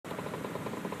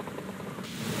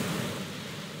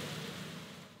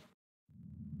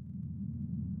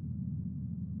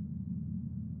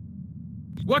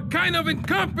What kind of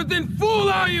incompetent fool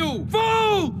are you?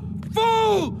 Fool!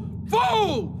 Fool!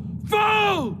 Fool!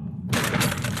 Fool!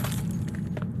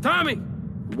 Tommy!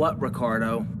 What,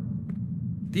 Ricardo?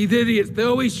 These idiots, they're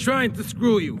always trying to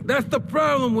screw you. That's the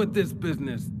problem with this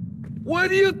business. What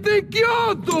do you think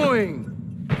you're doing?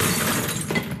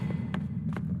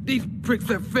 These pricks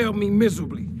have failed me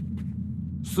miserably.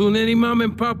 Soon any mom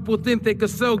and pop will think they could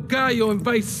sell Gallo in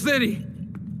Vice City.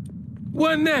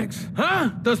 What next,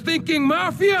 huh? The stinking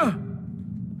mafia?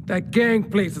 That gang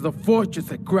place is a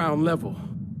fortress at ground level.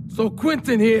 So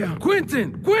Quentin here,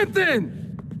 Quentin!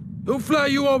 He'll fly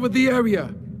you over the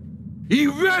area.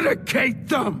 Eradicate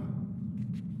them!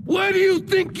 What do you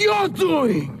think you're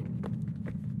doing?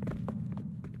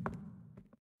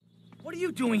 What are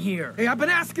you doing here? Hey, I've been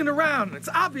asking around. It's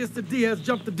obvious that Diaz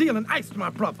jumped the deal and iced my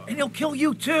brother. And he'll kill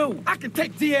you too. I can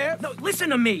take Diaz. No, listen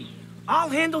to me. I'll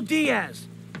handle Diaz.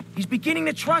 He's beginning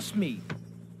to trust me.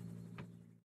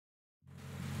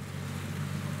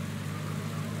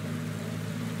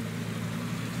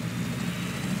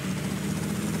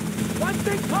 One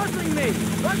thing puzzling me.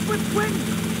 What's with Quentin?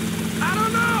 I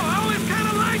don't know. I always kind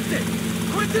of liked it.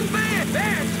 Quentin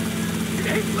Vance. You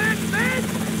hate Vance?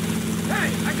 Hey,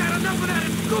 I got enough of that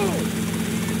in school.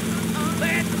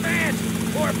 Vance.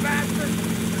 Poor bastard.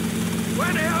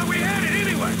 Where the hell are we headed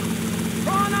anyway?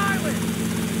 Prawn Island.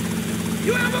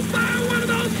 You ever fire one of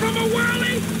those from a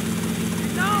whirly?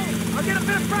 No. I'll get a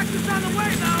bit of practice on the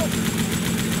way, though.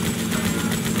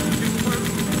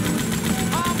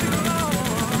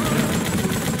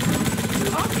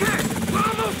 Okay, we're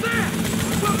almost there.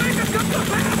 We'll make a couple of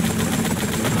passes.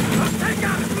 I'll take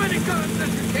out as many guns as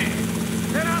you can.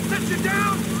 Then I'll set you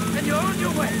down, and you're on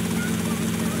your way.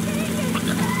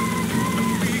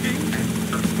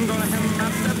 I'm gonna have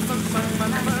myself some fun.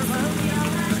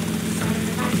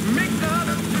 Make love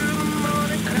until the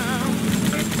morning comes.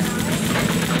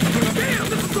 Damn,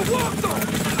 this is a war zone.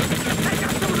 Take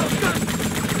out some of those guns.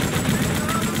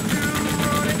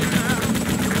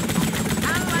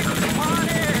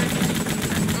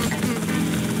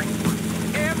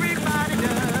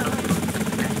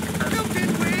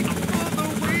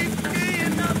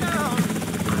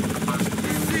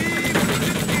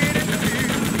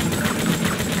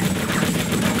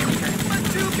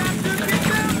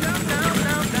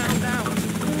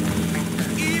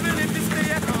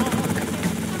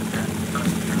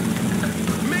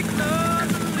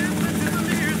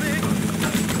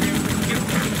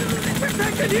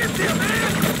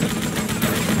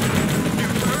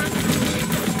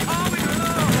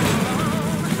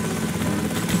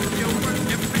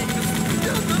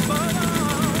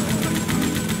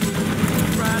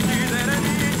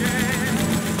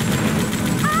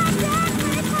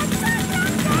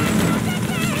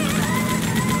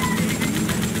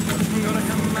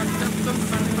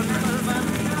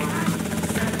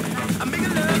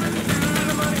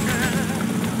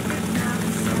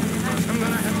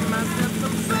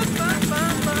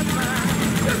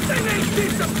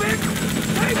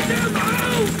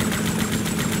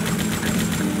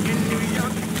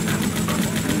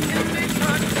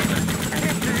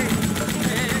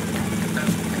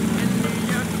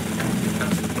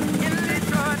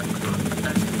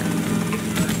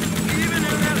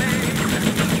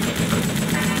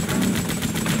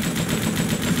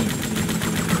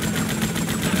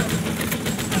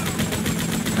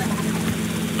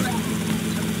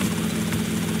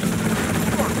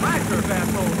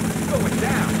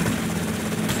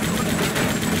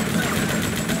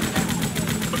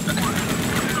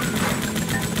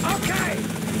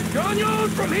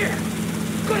 From here.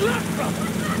 Good luck, brother.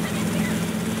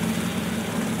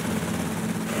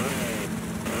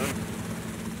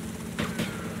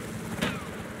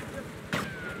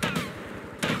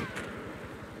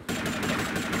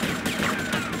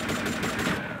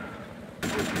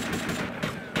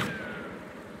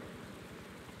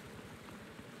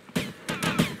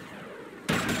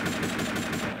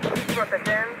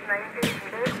 Protegen 19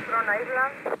 days from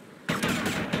Island.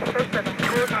 Take the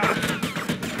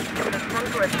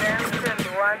to advance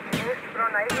 21 east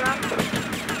from Island.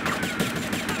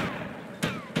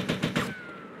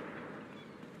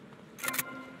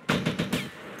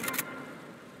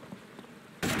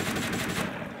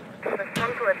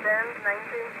 Respond to advance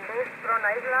 19 east from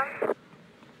Island.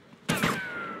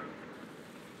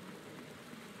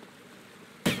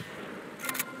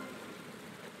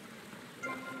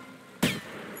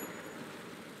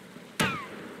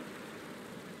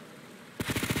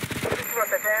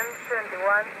 Protegen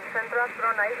 21 Central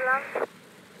from Island.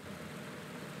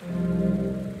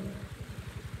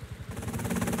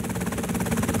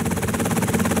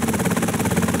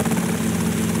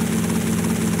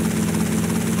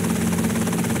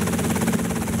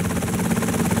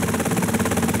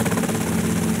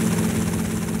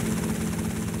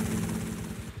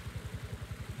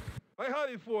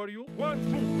 ready for you.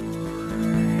 1, 2.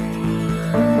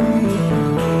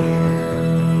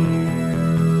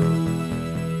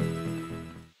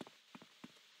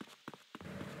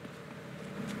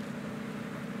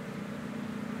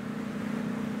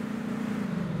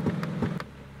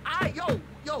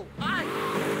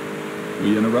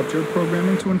 We interrupt your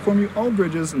programming to inform you all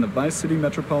bridges in the Vice City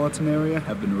metropolitan area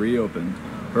have been reopened.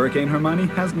 Hurricane Hermione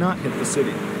has not hit the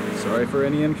city. Sorry for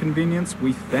any inconvenience.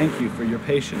 We thank you for your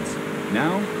patience.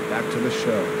 Now, back to the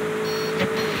show.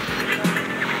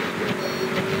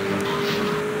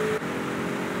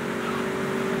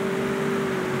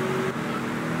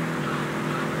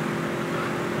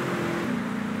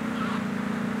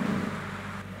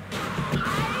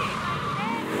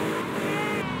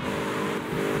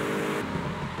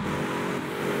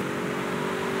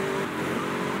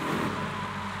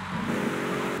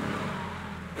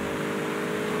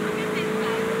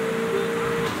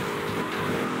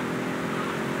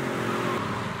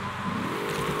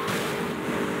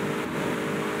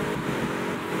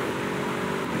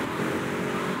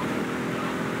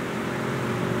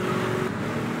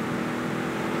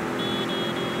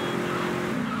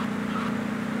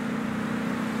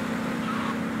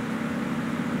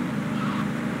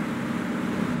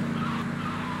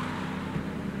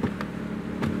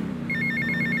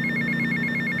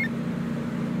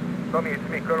 Tommy, it's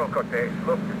me, Colonel Cortez.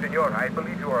 Look, senor, I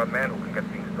believe you are a man who can get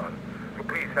things done. So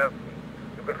please help me.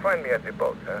 You can find me at the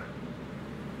boat, huh?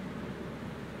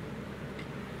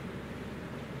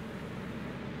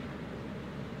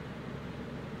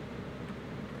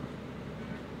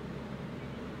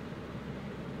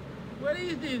 What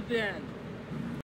is this then?